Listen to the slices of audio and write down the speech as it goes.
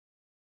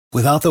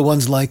Without the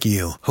ones like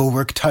you, who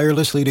work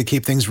tirelessly to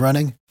keep things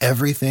running,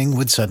 everything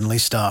would suddenly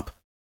stop.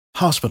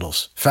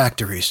 Hospitals,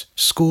 factories,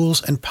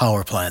 schools, and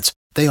power plants,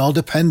 they all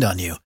depend on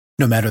you.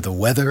 No matter the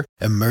weather,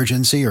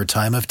 emergency, or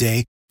time of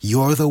day,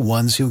 you're the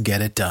ones who get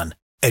it done.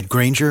 At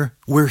Grainger,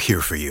 we're here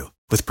for you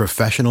with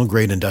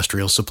professional-grade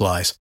industrial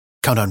supplies.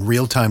 Count on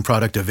real-time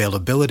product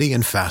availability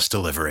and fast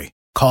delivery.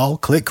 Call,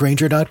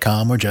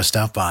 clickgrainger.com, or just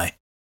stop by.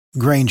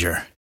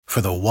 Grainger, for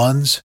the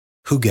ones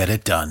who get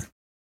it done.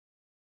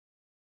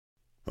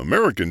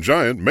 American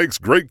Giant makes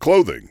great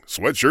clothing,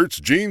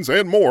 sweatshirts, jeans,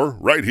 and more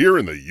right here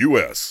in the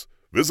U.S.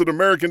 Visit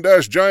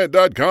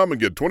American-Giant.com and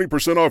get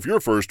 20% off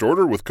your first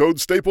order with code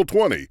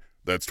STAPLE20.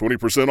 That's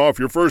 20% off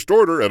your first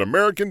order at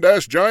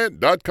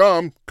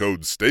American-Giant.com,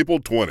 code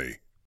STAPLE20.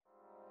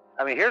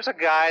 I mean, here's a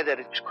guy that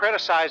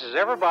criticizes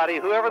everybody,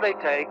 whoever they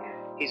take.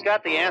 He's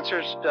got the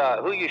answers to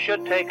who you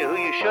should take and who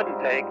you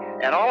shouldn't take.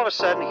 And all of a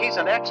sudden, he's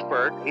an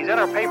expert. He's in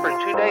our paper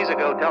 2 days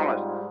ago telling us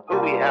who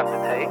we have to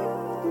take.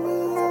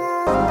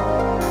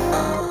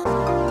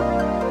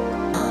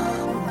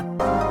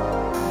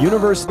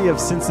 University of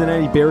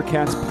Cincinnati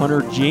Bearcats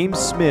punter James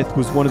Smith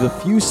was one of the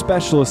few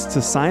specialists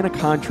to sign a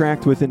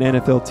contract with an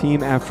NFL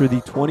team after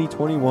the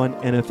 2021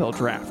 NFL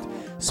Draft.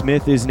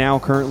 Smith is now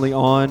currently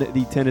on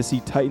the Tennessee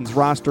Titans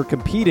roster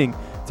competing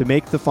to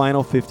make the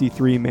final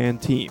 53-man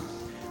team.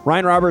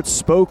 Ryan Roberts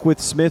spoke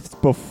with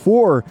Smith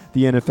before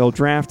the NFL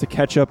Draft to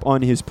catch up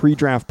on his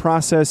pre-draft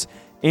process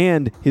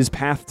and his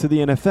path to the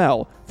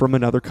NFL from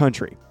another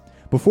country.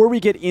 Before we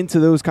get into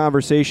those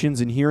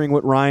conversations and hearing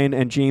what Ryan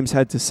and James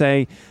had to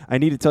say, I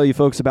need to tell you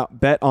folks about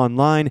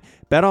BetOnline.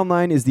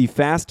 BetOnline is the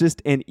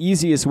fastest and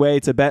easiest way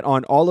to bet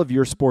on all of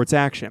your sports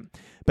action.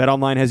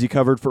 BetOnline has you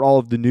covered for all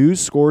of the news,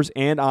 scores,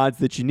 and odds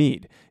that you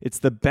need. It's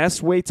the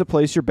best way to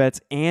place your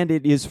bets, and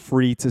it is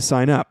free to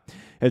sign up.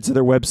 Head to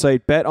their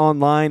website,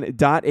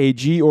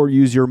 betonline.ag, or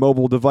use your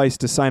mobile device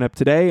to sign up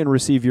today and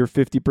receive your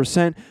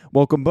 50%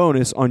 welcome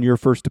bonus on your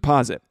first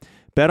deposit.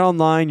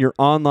 BetOnline, your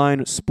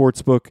online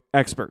sportsbook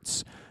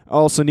experts. I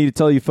also need to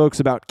tell you folks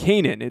about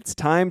Kaenon. It's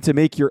time to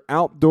make your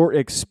outdoor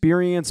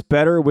experience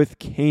better with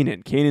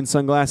Kaenon. Kaenon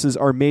sunglasses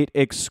are made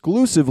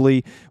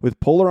exclusively with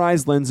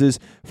polarized lenses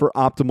for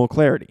optimal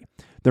clarity.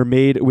 They're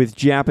made with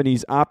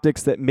Japanese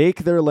optics that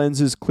make their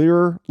lenses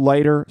clearer,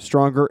 lighter,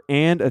 stronger,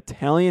 and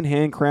Italian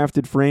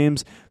handcrafted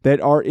frames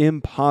that are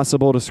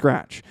impossible to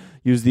scratch.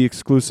 Use the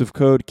exclusive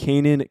code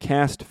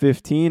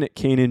KanonCast15 at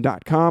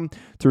Kanon.com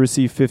to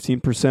receive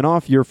 15%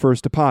 off your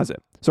first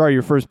deposit. Sorry,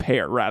 your first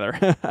pair, rather.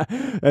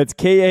 That's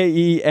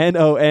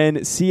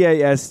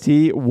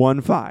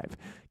KAENONCAST15.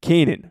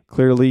 Kaenon,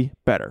 clearly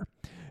better.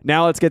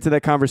 Now let's get to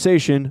that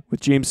conversation with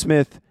James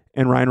Smith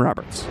and Ryan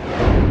Roberts.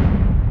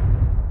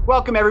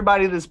 Welcome,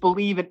 everybody, to this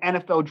Believe in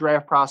NFL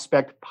Draft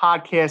Prospect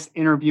podcast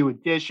interview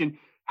edition.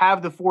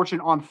 Have the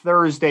fortune on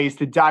Thursdays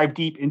to dive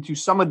deep into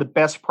some of the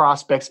best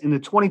prospects in the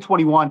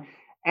 2021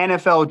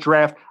 NFL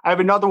Draft. I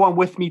have another one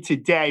with me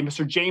today,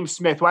 Mr. James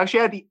Smith, who actually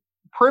had the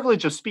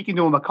privilege of speaking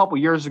to him a couple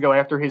years ago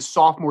after his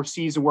sophomore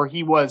season, where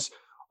he was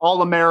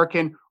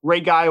All-American, Ray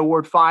Guy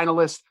Award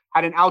finalist,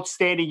 had an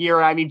outstanding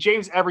year. I mean,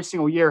 James every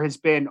single year has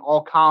been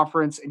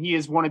all-conference, and he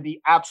is one of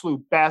the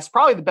absolute best,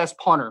 probably the best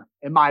punter,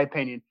 in my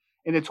opinion,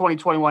 in the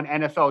 2021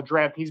 NFL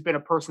Draft. He's been a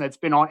person that's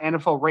been on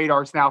NFL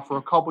radars now for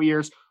a couple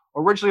years,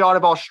 originally out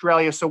of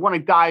Australia. So I want to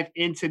dive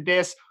into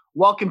this.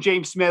 Welcome,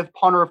 James Smith,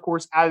 punter, of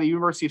course, out of the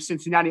University of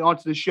Cincinnati,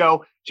 onto the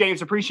show.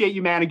 James, appreciate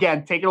you, man.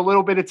 Again, taking a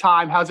little bit of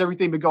time. How's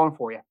everything been going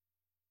for you?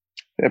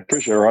 Yeah,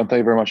 appreciate it, Ryan. Thank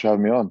you very much for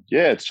having me on.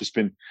 Yeah, it's just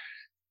been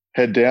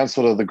head down,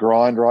 sort of the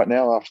grind right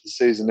now after the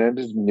season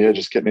ended. And yeah,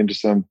 just getting into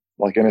some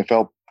like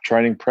NFL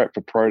training prep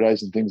for pro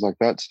days and things like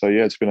that. So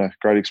yeah, it's been a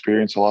great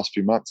experience the last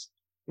few months.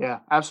 Yeah,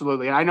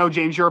 absolutely. And I know,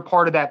 James, you're a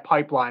part of that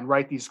pipeline,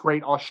 right? These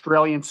great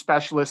Australian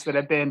specialists that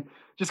have been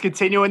just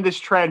continuing this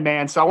trend,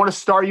 man. So I want to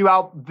start you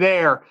out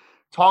there.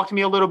 Talk to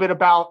me a little bit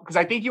about, because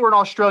I think you were an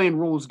Australian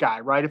rules guy,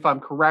 right? If I'm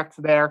correct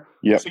there.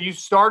 Yeah. So you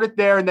started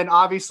there, and then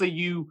obviously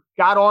you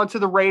got onto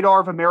the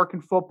radar of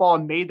American football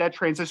and made that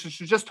transition.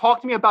 So just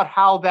talk to me about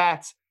how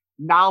that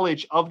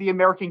knowledge of the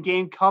American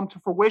game come to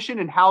fruition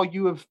and how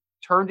you have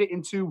turned it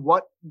into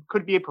what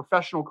could be a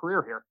professional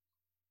career here.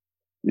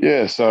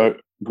 Yeah, so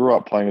grew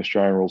up playing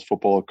Australian rules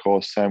football, of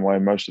course, same way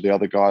most of the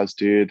other guys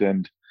did,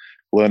 and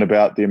learn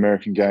about the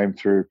American game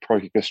through Pro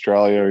Kick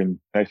Australia and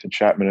Nathan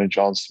Chapman and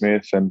John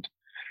Smith, and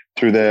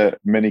through their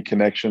many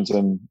connections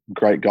and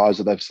great guys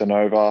that they've sent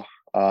over,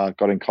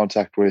 got in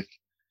contact with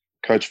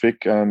Coach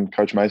Vic and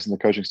Coach Mason, the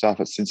coaching staff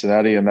at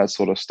Cincinnati, and that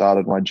sort of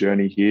started my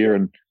journey here.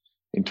 And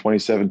in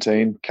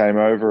 2017, came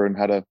over and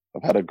I've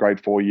had a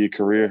great 4-year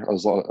career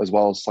as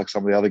well as like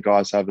some of the other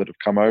guys have that have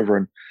come over.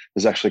 And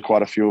there's actually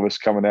quite a few of us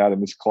coming out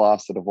in this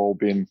class that have all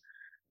been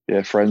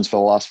friends for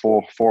the last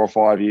four or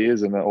 5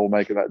 years, and they're all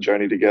making that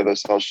journey together.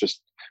 So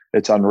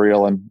it's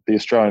unreal. And the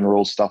Australian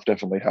rules stuff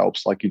definitely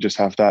helps. Like you just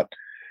have the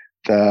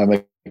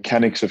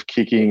mechanics of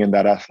kicking and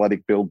that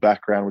athletic build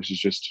background, which is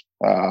just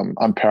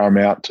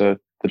paramount to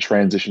the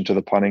transition to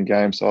the punting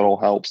game. So it all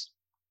helps.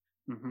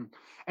 Mm-hmm.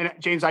 And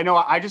James, I know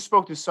I just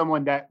spoke to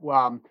someone that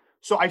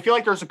So I feel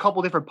like there's a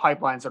couple different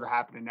pipelines that are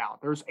happening now.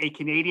 There's a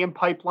Canadian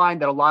pipeline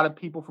that a lot of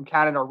people from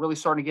Canada are really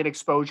starting to get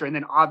exposure. And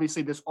then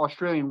obviously this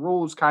Australian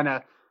rules kind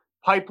of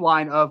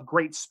pipeline of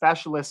great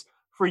specialists.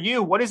 For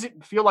you, what does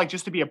it feel like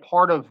just to be a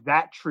part of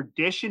that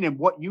tradition and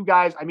what you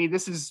guys, I mean,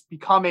 this is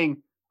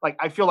becoming like,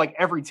 I feel like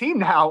every team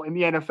now in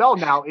the NFL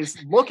now is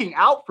looking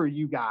out for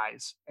you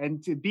guys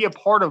and to be a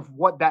part of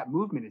what that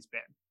movement has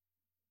been.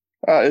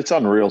 It's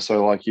unreal.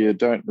 So like you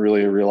don't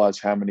really realize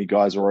how many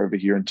guys are over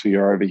here until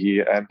you're over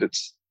here. And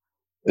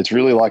it's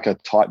really like a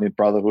tight-knit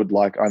brotherhood.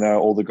 Like I know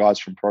all the guys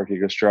from Pro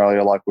Kick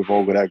Australia, like we've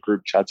all got our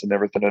group chats and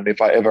everything. And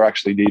if I ever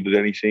actually needed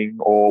anything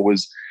or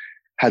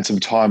had some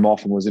time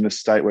off and was in a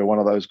state where one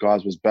of those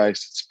guys was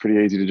based, it's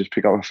pretty easy to just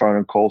pick up a phone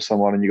and call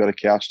someone and you got a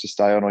couch to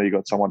stay on or you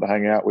got someone to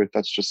hang out with.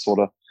 That's just sort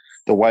of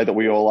the way that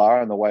we all are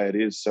and the way it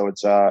is. So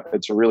it's a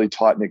really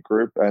tight-knit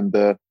group and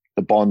the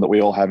bond that we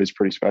all have is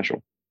pretty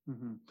special.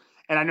 Mm-hmm.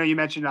 And I know you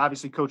mentioned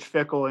obviously Coach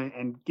Fickell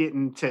and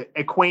getting to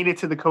acquainted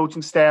to the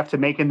coaching staff to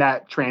making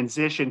that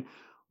transition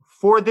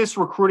for this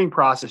recruiting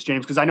process,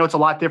 James, because I know it's a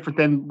lot different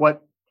than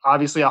what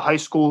obviously a high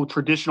school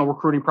traditional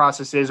recruiting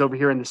process is over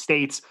here in the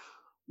States.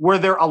 Were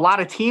there a lot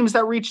of teams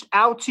that reached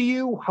out to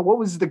you?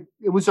 Was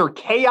there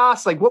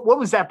chaos? Like what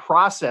was that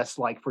process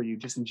like for you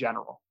just in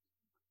general?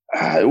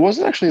 It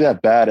wasn't actually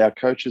that bad. Our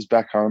coaches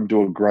back home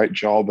do a great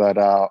job at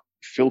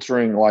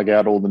filtering like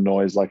out all the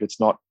noise. Like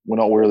we're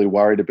not really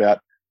worried about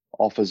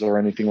offers or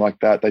anything like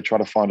that. They try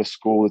to find a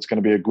school that's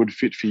going to be a good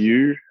fit for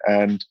you.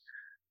 And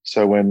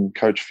so when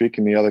Coach Fick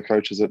and the other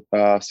coaches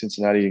at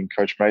Cincinnati and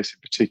Coach Mace in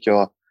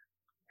particular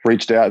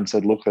reached out and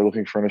said, look, they're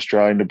looking for an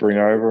Australian to bring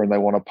over and they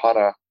want a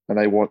punter and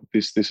they want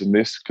this, this and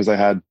this because they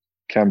had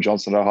Cam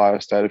Johnson at Ohio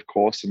State, of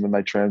course, and then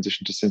they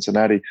transitioned to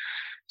Cincinnati.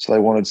 So they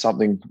wanted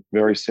something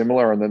very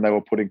similar and then they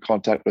were put in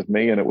contact with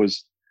me and it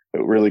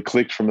really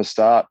clicked from the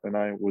start and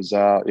I was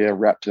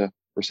rapt to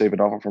receive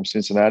an offer from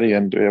Cincinnati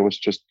and it was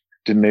just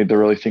didn't need to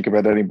really think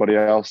about anybody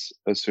else.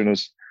 As soon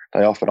as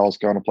they offered, I was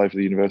going to play for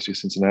the University of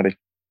Cincinnati.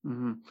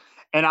 Mm-hmm.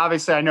 And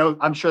obviously,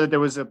 I'm sure that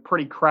there was a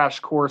pretty crash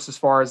course as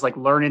far as like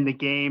learning the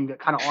game,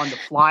 kind of on the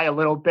fly a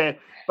little bit.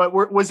 But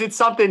was it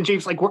something,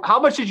 James, like how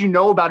much did you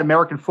know about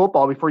American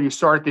football before you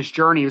started this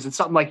journey? Is it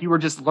something like you were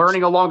just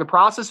learning along the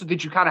process or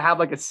did you kind of have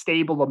like a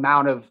stable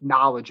amount of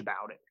knowledge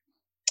about it?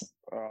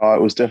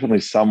 It was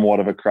definitely somewhat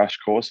of a crash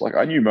course. Like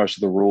I knew most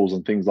of the rules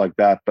and things like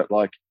that, but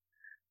like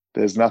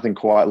there's nothing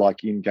quite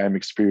like in-game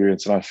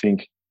experience. And I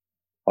think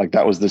like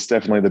that was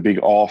definitely the big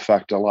awe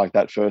factor. Like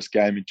that first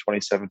game in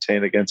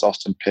 2017 against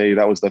Austin Peay,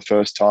 that was the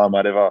first time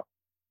I'd ever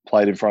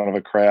played in front of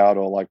a crowd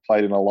or like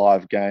played in a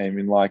live game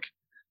in like,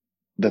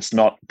 that's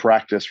not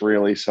practice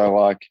really. So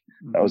like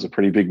that was a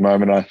pretty big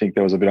moment. I think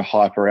there was a bit of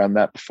hype around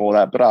that before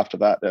that, but after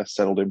that, they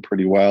settled in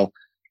pretty well.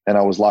 And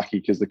I was lucky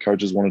because the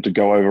coaches wanted to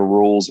go over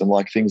rules and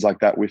like things like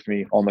that with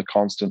me on the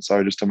constant.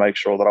 So just to make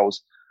sure that I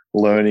was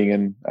learning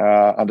and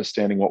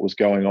understanding what was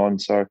going on.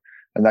 So,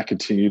 and that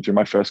continued through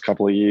my first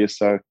couple of years.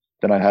 So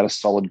then I had a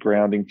solid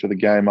grounding for the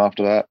game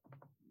after that.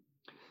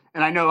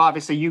 And I know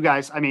obviously you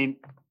guys, I mean,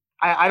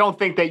 I don't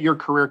think that your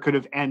career could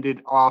have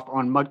ended off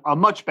on a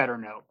much better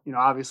note. You know,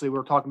 obviously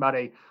we're talking about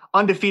a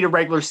undefeated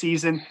regular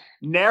season,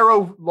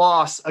 narrow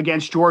loss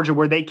against Georgia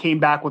where they came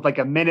back with like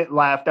a minute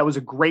left. That was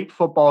a great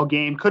football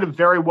game. Could have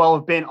very well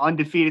have been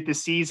undefeated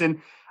this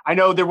season. I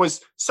know there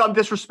was some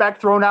disrespect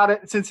thrown out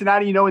at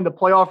Cincinnati, you know, in the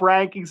playoff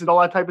rankings and all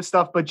that type of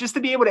stuff. But just to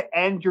be able to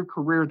end your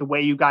career the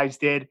way you guys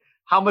did,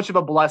 how much of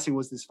a blessing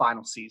was this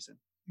final season?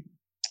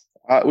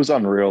 It was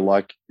unreal.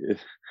 Like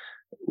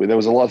there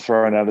was a lot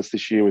thrown at us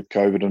this year with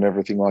COVID and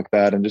everything like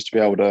that. And just to be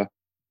able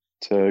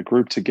to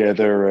group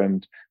together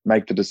and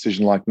make the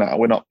decision like, no,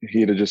 we're not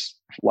here to just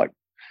like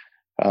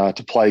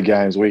to play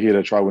games. We're here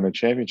to try to win a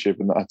championship.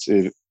 And that's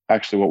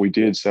actually what we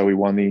did. So we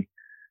won the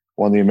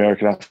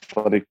American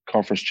Athletic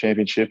Conference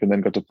Championship and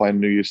then got to play in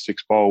the New Year's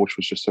Six Bowl, which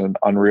was just an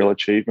unreal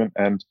achievement.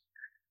 And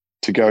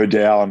to go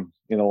down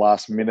in the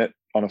last minute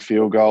on a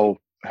field goal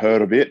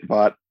hurt a bit,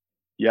 but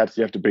you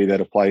have to be there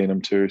to play in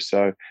them too.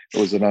 So it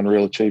was an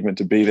unreal achievement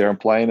to be there and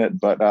play in it.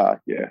 But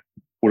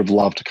would have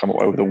loved to come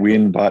away with a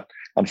win, but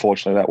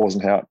unfortunately that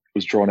wasn't how it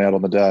was drawn out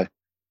on the day.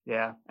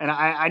 Yeah. And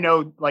I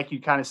know, like you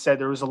kind of said,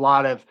 there was a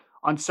lot of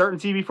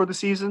uncertainty before the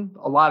season,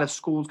 a lot of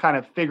schools kind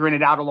of figuring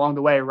it out along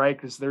the way, right?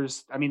 Because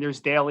there's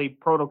daily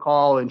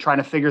protocol and trying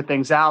to figure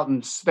things out,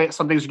 and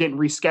some things are getting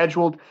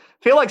rescheduled. I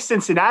feel like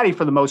Cincinnati,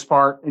 for the most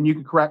part, and you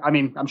can correct, I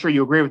mean, I'm sure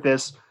you agree with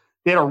this,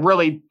 they did a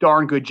really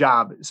darn good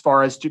job as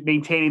far as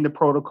maintaining the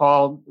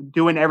protocol,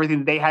 doing everything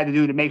that they had to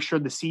do to make sure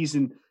the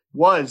season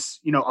was,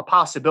 you know, a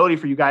possibility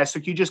for you guys. So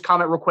can you just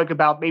comment real quick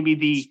about maybe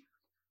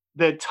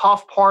the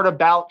tough part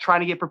about trying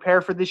to get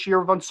prepared for this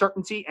year of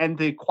uncertainty and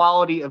the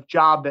quality of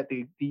job that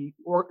the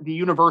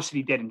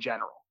university did in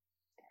general?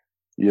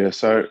 Yeah.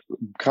 So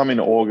come in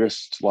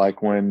August,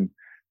 like when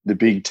the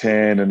Big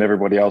Ten and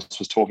everybody else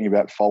was talking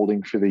about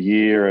folding for the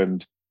year,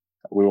 and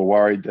we were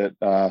worried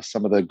that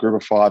some of the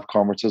Group of Five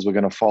conferences were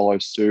going to follow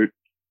suit.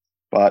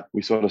 But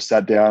we sort of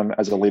sat down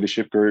as a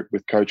leadership group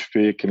with Coach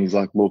Fick, and he's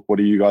like, look, what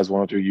do you guys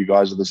want to do? You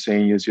guys are the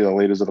seniors. You're the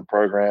leaders of the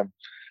program.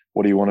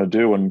 what do you want to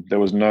do? And there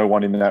was no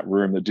one in that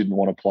room that didn't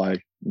want to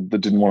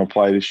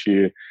play this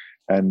year.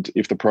 And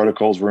if the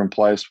protocols were in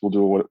place, we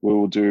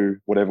will do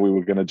whatever we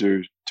were going to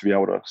do to be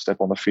able to step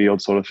on the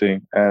field, sort of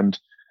thing. And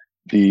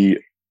the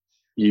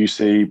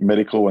UC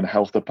medical and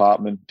health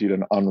department did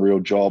an unreal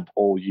job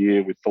all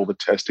year with all the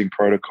testing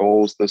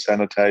protocols, the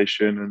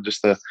sanitation, and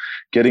just the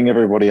getting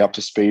everybody up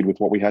to speed with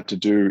what we had to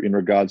do in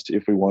regards to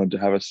if we wanted to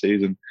have a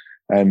season.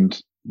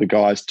 And the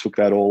guys took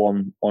that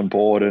all on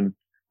board and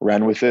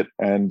ran with it.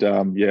 And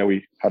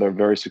we had a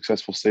very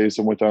successful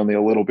season with only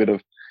a little bit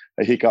of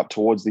a hiccup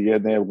towards the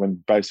end there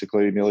when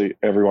basically nearly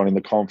everyone in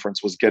the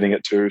conference was getting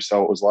it too.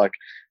 So it was like,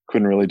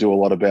 couldn't really do a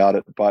lot about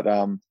it. But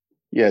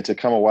to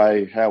come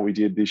away how we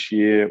did this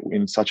year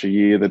in such a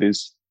year that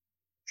is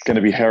going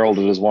to be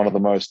heralded as one of the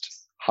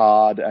most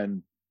hard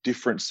and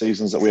different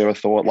seasons that we ever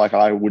thought. Like,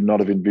 I would not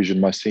have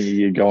envisioned my senior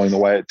year going the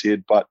way it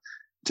did, but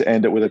to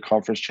end it with a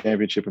conference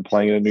championship and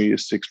playing in a New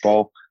Year's Six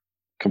Bowl,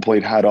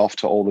 complete hat off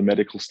to all the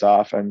medical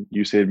staff and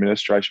UC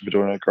administration for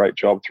doing a great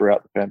job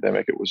throughout the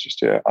pandemic. It was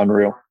just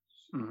unreal.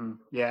 Mm-hmm.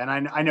 Yeah,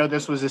 and I know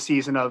this was a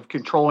season of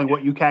controlling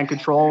what you can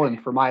control,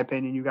 and for my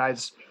opinion, you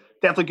guys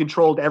definitely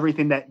controlled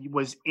everything that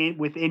was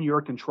within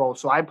your control.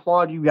 So I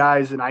applaud you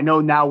guys, and I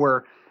know now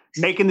we're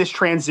making this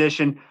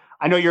transition.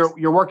 I know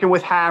you're working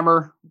with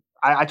Hammer.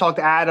 I talk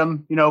to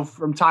Adam,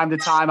 from time to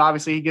time.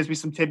 Obviously, he gives me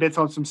some tidbits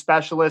on some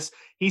specialists.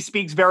 He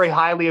speaks very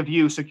highly of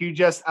you. So can you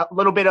just a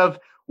little bit of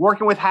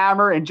working with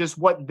Hammer and just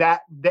what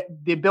the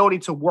ability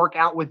to work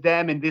out with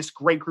them and this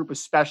great group of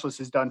specialists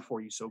has done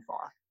for you so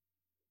far?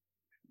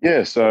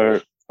 Yeah,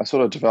 so I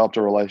sort of developed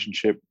a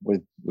relationship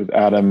with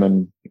Adam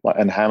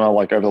and Hammer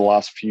like over the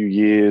last few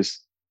years.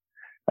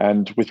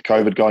 And with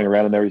COVID going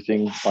around and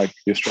everything, like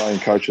the Australian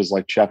coaches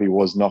like Chappie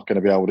was not going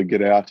to be able to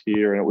get out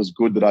here. And it was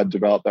good that I'd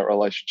developed that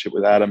relationship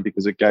with Adam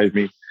because it gave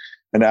me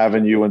an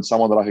avenue and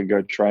someone that I could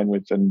go train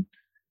with. And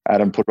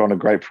Adam put on a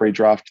great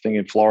pre-draft thing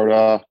in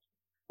Florida.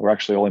 We're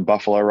actually all in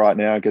Buffalo right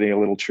now, getting a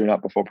little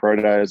tune-up before Pro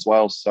Day as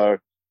well. So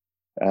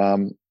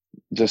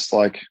just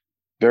like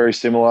very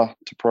similar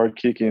to Pro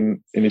Kick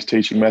in his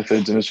teaching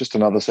methods. And it's just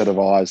another set of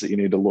eyes that you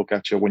need to look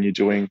at you when you're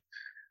doing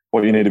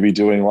what you need to be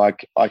doing.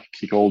 Like, I could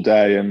kick all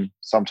day and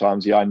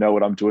sometimes, I know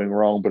what I'm doing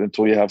wrong, but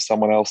until you have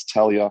someone else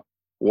tell you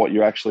what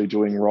you're actually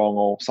doing wrong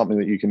or something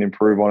that you can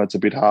improve on, it's a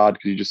bit hard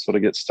because you just sort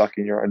of get stuck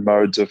in your own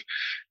modes of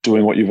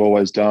doing what you've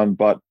always done.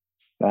 But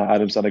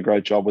Adam's done a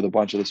great job with a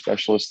bunch of the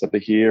specialists that are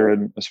here,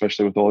 and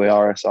especially with all the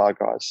RSR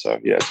guys. So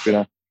yeah, it's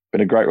been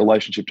a great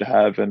relationship to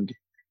have, and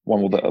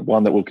one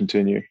that will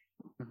continue.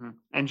 Mm-hmm.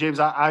 And James,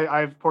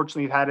 I've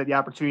fortunately had the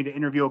opportunity to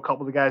interview a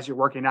couple of the guys you're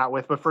working out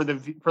with. But for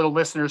the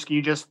listeners, can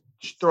you just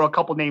throw a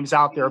couple names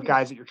out there of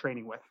guys that you're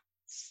training with?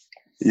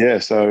 Yeah,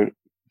 so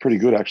pretty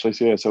good actually.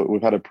 So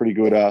we've had a pretty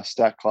good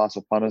stack class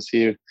of punters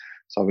here.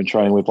 So I've been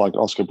training with like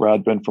Oscar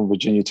Bradburn from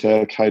Virginia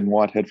Tech, Hayden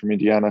Whitehead from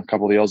Indiana, a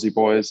couple of the Aussie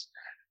boys,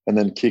 and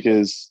then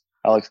kickers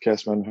Alex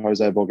Kessman,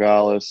 Jose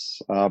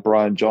Borgales,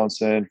 Brian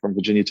Johnson from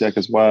Virginia Tech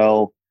as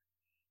well.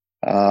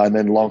 And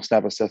then long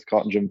snapper Seth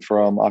Cottingham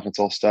from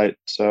Arkansas State,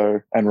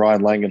 and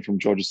Ryan Langan from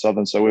Georgia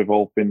Southern. So we've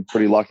all been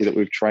pretty lucky that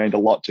we've trained a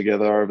lot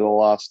together over the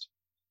last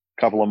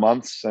couple of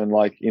months, and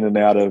like in and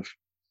out of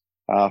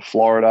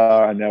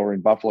Florida, and now we're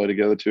in Buffalo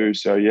together too.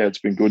 So yeah, it's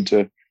been good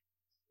to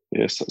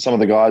some of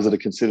the guys that are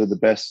considered the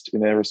best in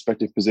their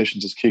respective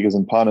positions as kickers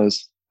and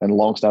punters and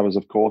long snappers.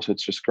 Of course,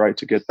 it's just great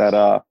to get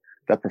that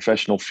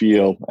professional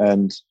feel,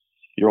 and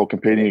you're all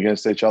competing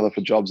against each other for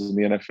jobs in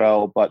the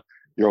NFL, but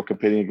you're all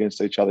competing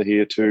against each other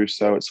here too.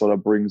 So it sort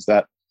of brings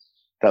that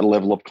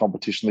level of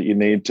competition that you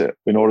need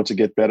in order to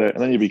get better.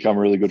 And then you become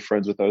really good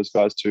friends with those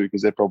guys too,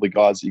 because they're probably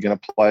guys that you're going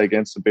to play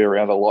against and be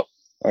around a lot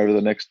over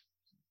the next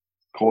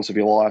course of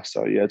your life.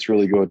 So yeah, it's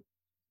really good.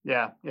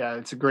 Yeah.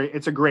 It's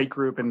a great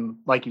group. And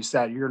like you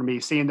said, you're going to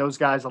be seeing those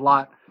guys a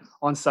lot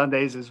on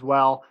Sundays as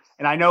well.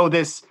 And I know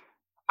this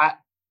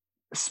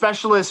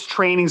specialist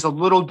training is a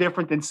little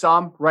different than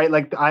some, right?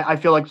 Like I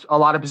feel like a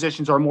lot of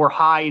positions are more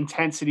high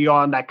intensity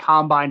on that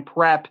combine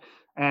prep.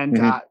 And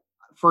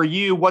for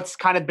you, what's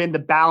kind of been the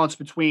balance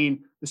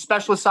between the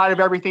specialist side of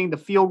everything, the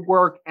field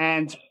work,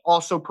 and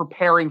also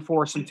preparing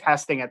for some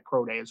testing at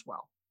Pro Day as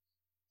well?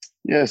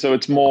 Yeah, so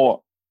it's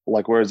more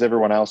like, whereas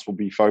everyone else will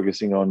be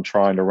focusing on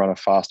trying to run a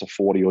faster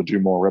 40 or do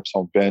more reps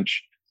on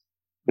bench,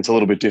 it's a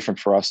little bit different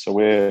for us. So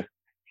we're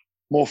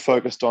more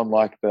focused on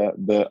like a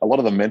lot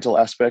of the mental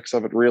aspects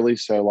of it, really.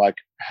 So like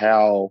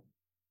how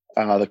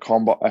a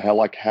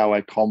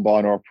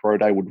combine or a Pro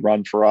Day would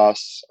run for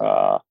us.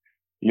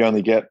 You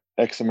only get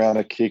X amount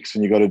of kicks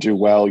and you got to do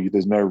well.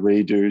 There's no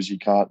redos. You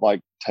can't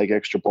like take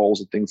extra balls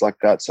and things like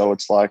that. So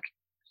it's like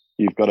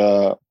you've got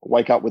to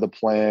wake up with a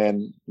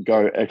plan,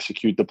 go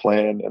execute the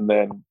plan, and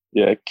then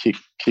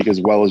kick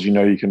as well as you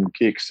know you can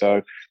kick.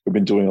 So we've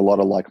been doing a lot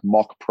of like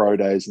mock Pro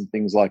Days and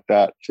things like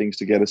that, things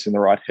to get us in the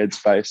right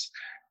headspace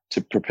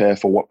to prepare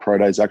for what Pro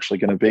Day is actually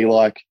going to be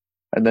like.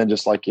 And then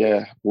just like,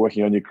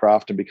 working on your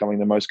craft and becoming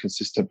the most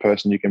consistent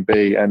person you can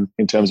be. And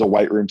in terms of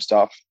weight room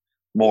stuff,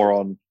 more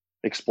on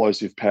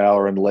explosive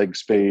power and leg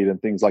speed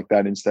and things like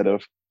that instead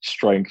of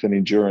strength and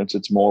endurance.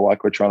 It's more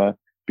like we're trying to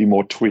be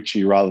more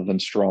twitchy rather than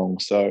strong.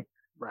 So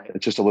right.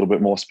 It's just a little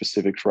bit more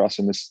specific for us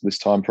in this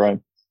time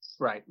frame.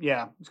 Right.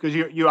 Yeah. Because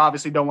you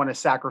obviously don't want to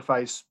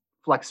sacrifice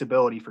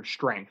flexibility for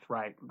strength,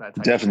 right?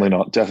 Definitely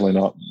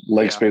not.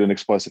 Leg speed and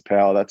explosive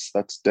power.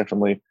 That's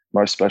definitely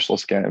most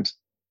specialist games.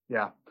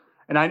 Yeah.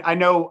 And I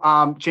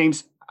know,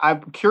 James,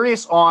 I'm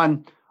curious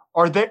on,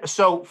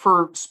 so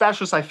for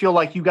specialists, I feel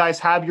like you guys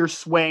have your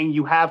swing,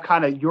 you have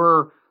kind of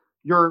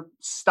your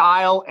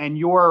style and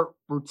your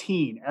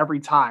routine every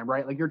time,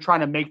 right? Like you're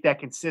trying to make that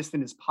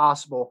consistent as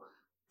possible.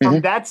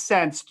 From that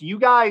sense, do you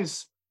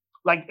guys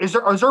like, is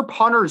there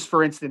punters,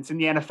 for instance, in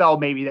the NFL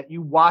maybe that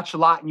you watch a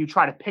lot and you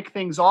try to pick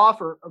things off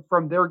or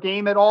from their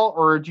game at all?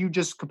 Or do you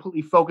just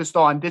completely focused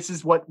on this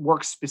is what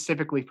works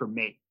specifically for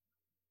me?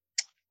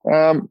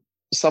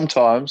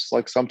 Sometimes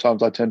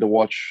I tend to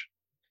watch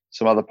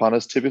some other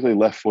punters, typically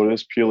left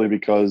footers, purely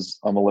because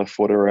I'm a left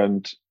footer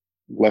and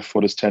left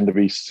footers tend to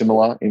be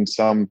similar in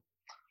some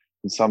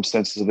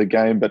senses of the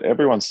game, but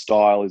everyone's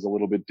style is a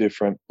little bit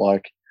different.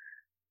 Like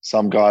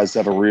some guys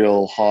have a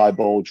real high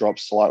ball drop,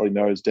 slightly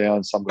nose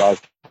down. Some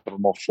guys have a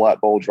more flat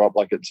ball drop.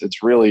 Like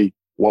it's really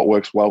what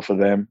works well for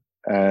them.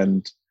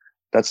 And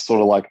that's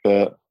sort of like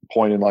the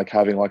point in like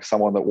having like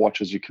someone that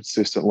watches you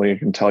consistently and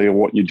can tell you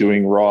what you're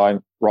doing right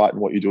and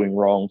what you're doing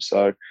wrong.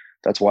 So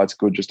that's why it's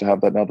good just to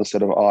have that another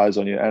set of eyes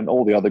on you. And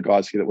all the other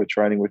guys here that we're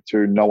training with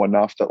too know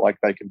enough that like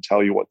they can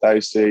tell you what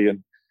they see,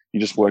 and you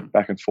just work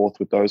back and forth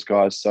with those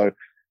guys. So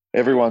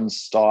everyone's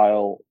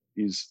style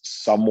is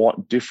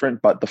somewhat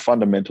different, but the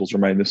fundamentals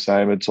remain the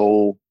same. It's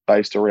all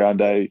based around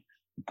a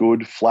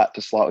good flat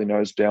to slightly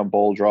nose down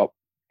ball drop,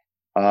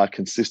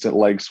 consistent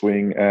leg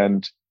swing,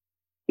 and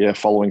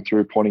following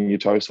through, pointing your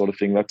toe sort of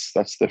thing. That's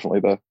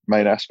definitely the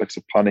main aspects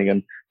of punting,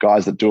 and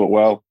guys that do it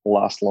well will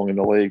last long in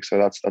the league. So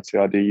that's the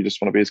idea. You just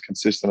want to be as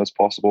consistent as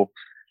possible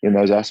in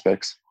those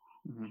aspects.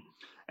 Mm-hmm.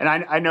 And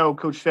I know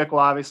Coach Fickell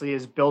obviously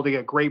is building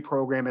a great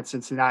program at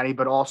Cincinnati,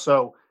 but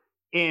also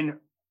in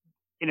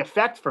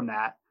effect from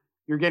that,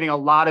 you're getting a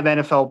lot of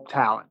NFL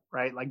talent,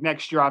 right? Like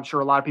next year, I'm sure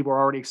a lot of people are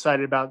already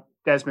excited about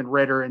Desmond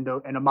Ridder and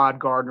Ahmad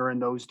Gardner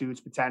and those dudes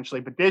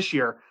potentially. But this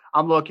year,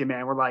 I'm looking,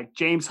 man, we're like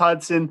James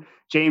Hudson,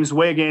 James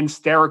Wiggins,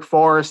 Derek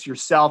Forrest,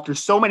 yourself.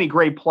 There's so many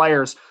great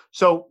players.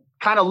 So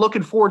kind of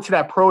looking forward to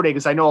that pro day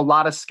because I know a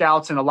lot of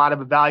scouts and a lot of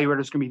evaluators are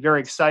going to be very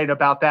excited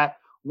about that.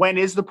 When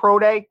is the pro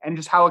day? And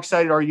just how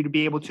excited are you to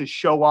be able to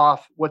show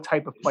off what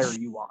type of player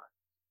you are?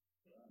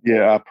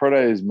 Yeah, pro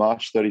day is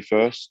March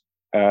 31st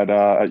at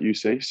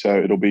UC.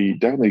 So it'll be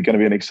definitely going to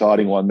be an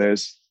exciting one.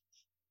 There's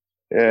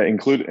and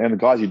the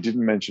guys you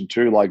didn't mention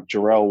too, like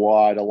Jarrell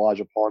White,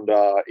 Elijah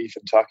Ponder,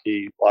 Ethan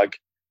Tuckey, like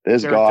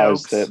there's Jared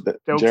guys Dokes. that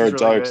really Jared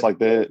Dokes, good. like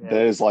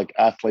there's like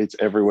athletes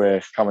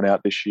everywhere coming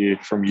out this year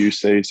from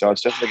UC. So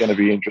it's definitely going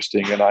to be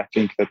interesting. And I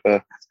think that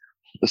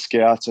the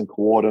scouts and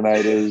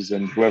coordinators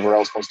and whoever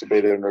else wants to be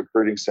there in a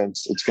recruiting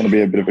sense, it's going to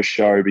be a bit of a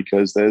show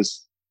because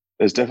there's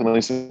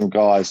definitely some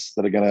guys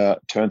that are going to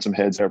turn some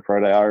heads there at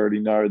pro day. I already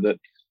know that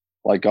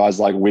like guys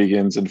like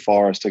Wiggins and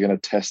Forrest are going to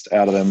test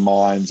out of their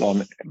minds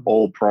on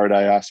all pro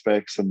day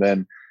aspects. And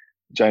then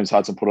James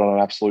Hudson put on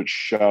an absolute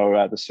show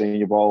at the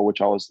Senior Bowl, which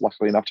I was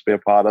lucky enough to be a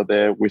part of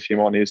there with him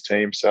on his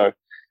team. So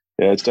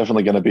yeah, it's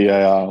definitely going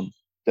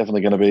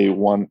to be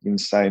one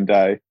insane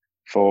day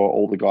for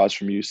all the guys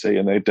from UC,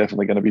 and they're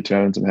definitely going to be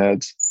turning some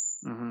heads.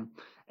 Mm-hmm.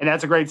 And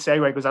that's a great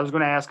segue because I was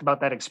going to ask about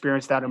that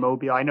experience down in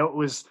Mobile. I know it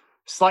was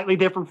slightly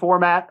different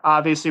format,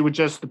 obviously, with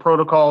just the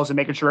protocols and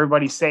making sure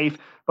everybody's safe,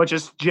 but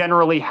just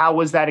generally, how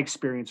was that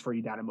experience for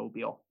you down in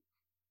Mobile?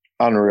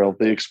 Unreal.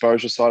 The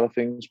exposure side of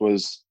things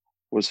was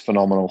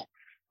phenomenal.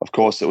 Of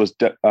course, it was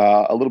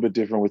a little bit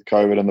different with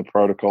COVID and the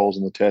protocols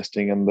and the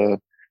testing and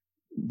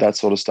that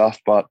sort of stuff,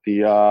 but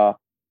the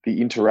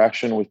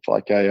interaction with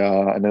like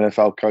an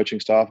NFL coaching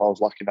staff, I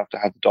was lucky enough to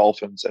have the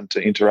Dolphins and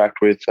to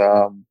interact with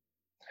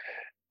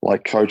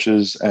like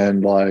coaches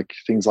and like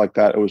things like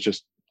that. It was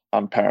just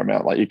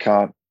paramount. Like you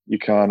can't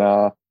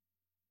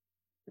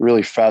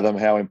really fathom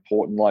how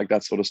important like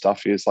that sort of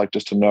stuff is, like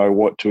just to know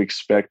what to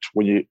expect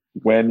when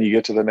you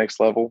get to the next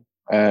level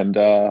and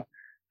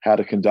how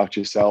to conduct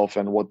yourself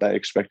and what they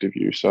expect of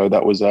you. So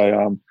that was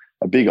a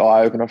big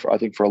eye opener I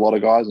think for a lot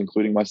of guys,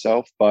 including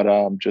myself, but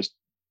just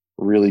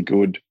really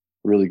good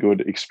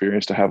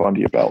experience to have under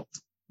your belt.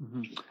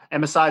 Mm-hmm.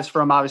 And besides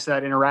from obviously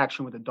that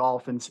interaction with the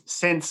Dolphins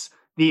since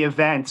the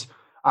event,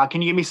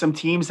 can you give me some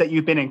teams that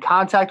you've been in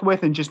contact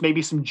with and just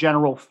maybe some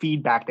general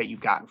feedback that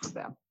you've gotten from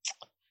them?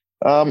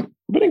 I've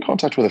been in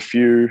contact with a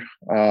few,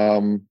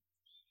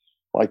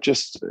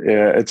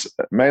 it's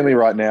mainly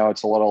right now,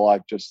 it's a lot of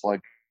like, just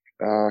like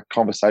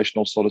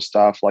conversational sort of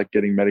stuff, like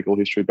getting medical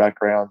history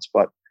backgrounds.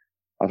 But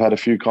I've had a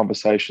few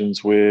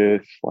conversations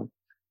with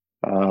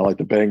like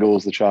the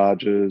Bengals, the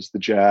Chargers, the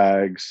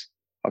Jags.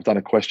 I've done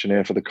a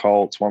questionnaire for the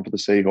Colts, one for the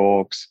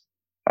Seahawks.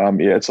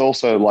 It's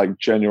also like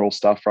general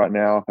stuff right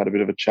now. I've had a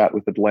bit of a chat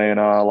with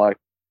Atlanta. Like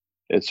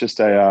it's just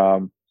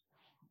a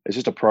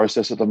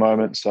process at the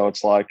moment. So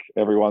it's like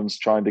everyone's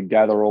trying to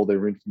gather all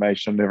their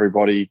information,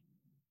 everybody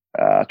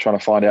trying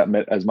to find out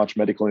as much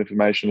medical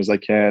information as they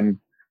can.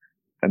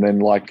 And then,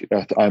 like,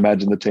 I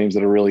imagine the teams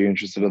that are really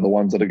interested are the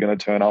ones that are going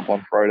to turn up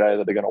on pro day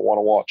that are going to want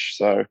to watch.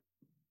 So,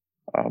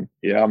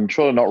 I'm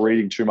sort of not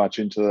reading too much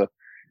into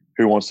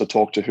who wants to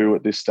talk to who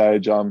at this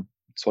stage. I'm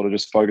sort of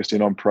just focused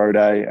in on pro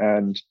day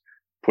and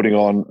putting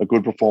on a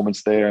good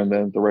performance there, and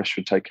then the rest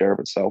should take care of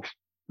itself.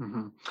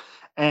 Mm-hmm.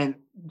 And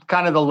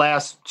kind of the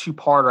last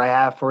two-parter I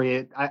have for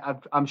you,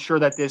 I'm sure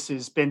that this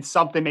has been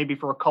something maybe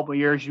for a couple of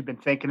years you've been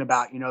thinking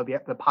about,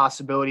 the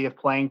possibility of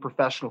playing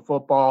professional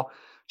football.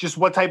 Just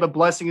what type of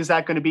blessing is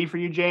that going to be for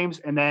you, James?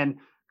 And then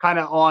kind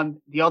of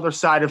on the other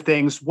side of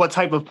things, what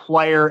type of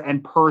player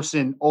and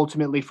person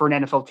ultimately for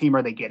an NFL team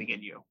are they getting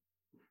in you?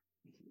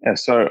 Yeah,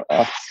 so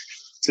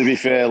to be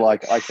fair,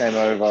 like, I came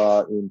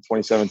over in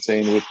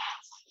 2017 with,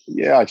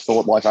 I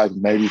thought like I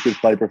maybe could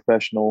play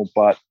professional,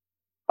 but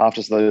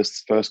after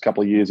those first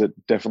couple of years, it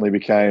definitely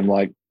became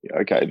like,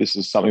 okay, this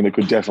is something that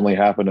could definitely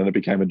happen, and it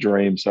became a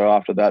dream. So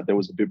after that, there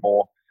was a bit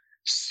more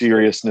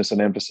seriousness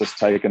and emphasis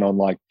taken on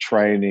like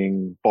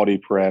training, body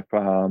prep,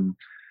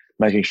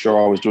 making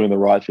sure I was doing the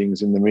right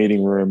things in the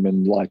meeting room,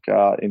 and like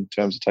in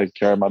terms of taking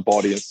care of my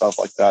body and stuff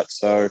like that.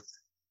 So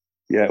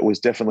it was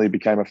definitely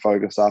became a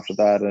focus after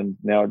that. And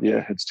now,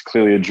 it's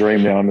clearly a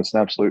dream now, and it's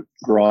an absolute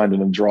grind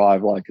and a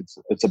drive. Like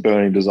it's a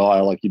burning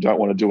desire. Like you don't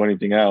want to do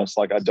anything else.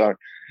 Like I don't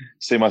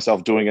see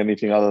myself doing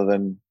anything other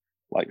than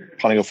like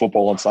playing a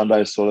football on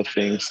Sundays sort of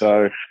thing.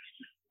 So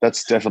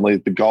that's definitely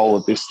the goal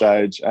at this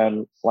stage.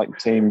 And like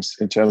teams,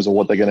 in terms of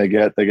what they're going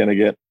to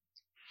get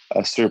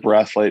a super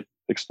athlete,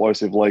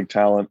 explosive leg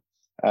talent,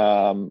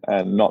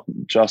 and not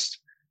just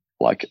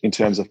like in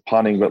terms of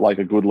punting, but like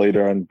a good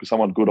leader and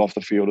someone good off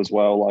the field as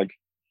well. Like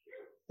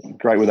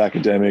great with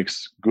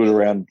academics, good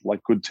around,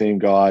 like good team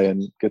guy,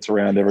 and gets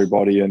around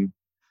everybody and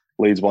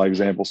leads by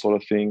example sort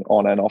of thing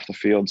on and off the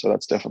field. So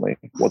that's definitely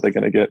what they're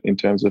going to get in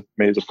terms of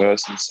me as a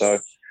person. So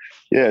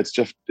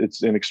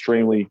it's an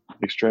extremely,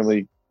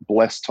 extremely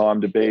blessed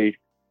time to be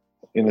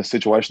in the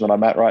situation that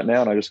I'm at right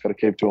now. And I just got to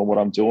keep doing what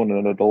I'm doing,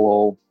 and it'll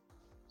all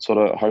sort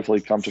of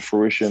hopefully come to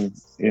fruition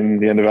in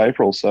the end of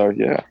April. So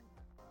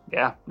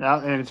Yeah,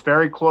 and it's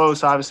very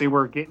close. Obviously,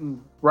 we're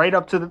getting right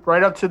up to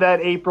that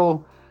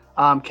April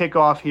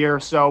kickoff here.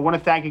 So I want to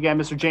thank again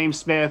Mr. James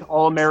Smith,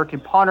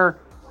 All-American punter,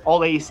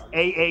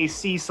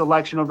 All-AAC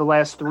selection over the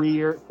last 4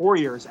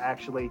 years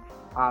actually,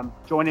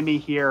 joining me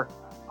here.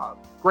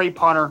 Great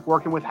punter,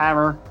 working with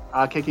Hammer,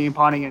 kicking and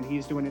punting, and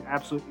he's doing an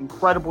absolute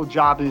incredible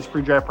job in his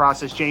pre-draft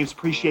process. James,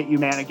 appreciate you,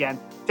 man, again.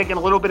 Taking a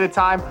little bit of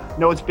time.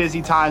 Know it's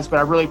busy times, but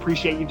I really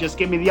appreciate you just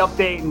giving me the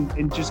update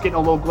and just getting a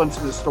little glimpse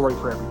of the story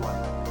for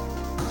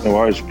everyone. No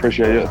worries.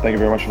 Appreciate it. Thank you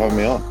very much for having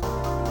me on.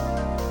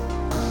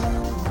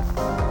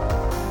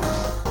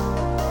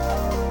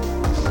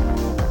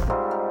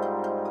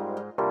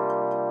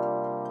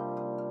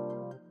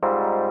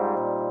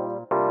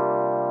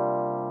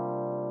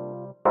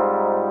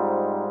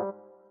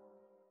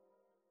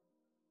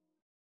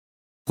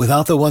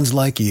 Without the ones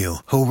like you,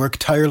 who work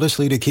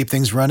tirelessly to keep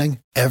things running,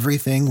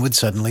 everything would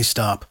suddenly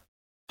stop.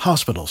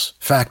 Hospitals,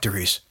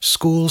 factories,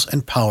 schools,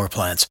 and power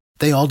plants,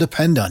 they all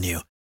depend on you.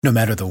 No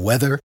matter the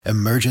weather,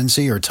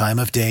 emergency, or time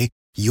of day,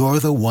 you're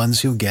the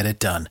ones who get it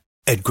done.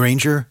 At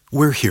Grainger,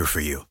 we're here for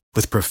you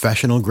with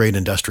professional-grade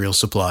industrial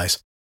supplies.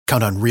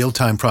 Count on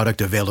real-time product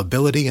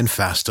availability and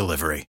fast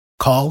delivery.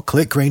 Call,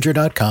 click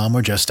Grainger.com,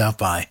 or just stop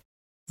by.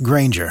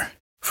 Grainger,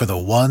 for the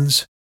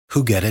ones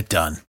who get it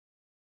done.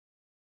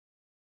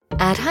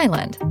 At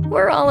Highland,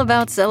 we're all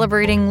about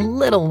celebrating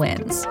little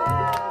wins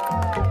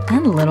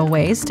and little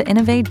ways to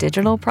innovate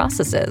digital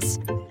processes.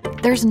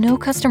 There's no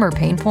customer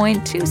pain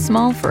point too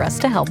small for us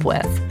to help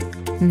with.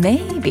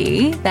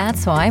 Maybe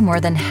that's why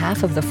more than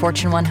half of the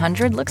Fortune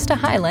 100 looks to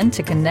Highland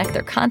to connect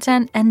their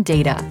content and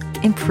data,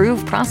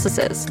 improve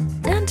processes,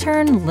 and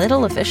turn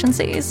little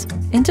efficiencies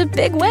into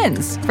big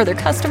wins for their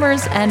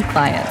customers and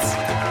clients.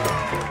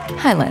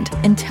 Highland,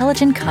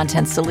 intelligent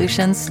content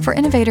solutions for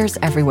innovators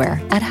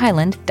everywhere at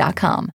highland.com.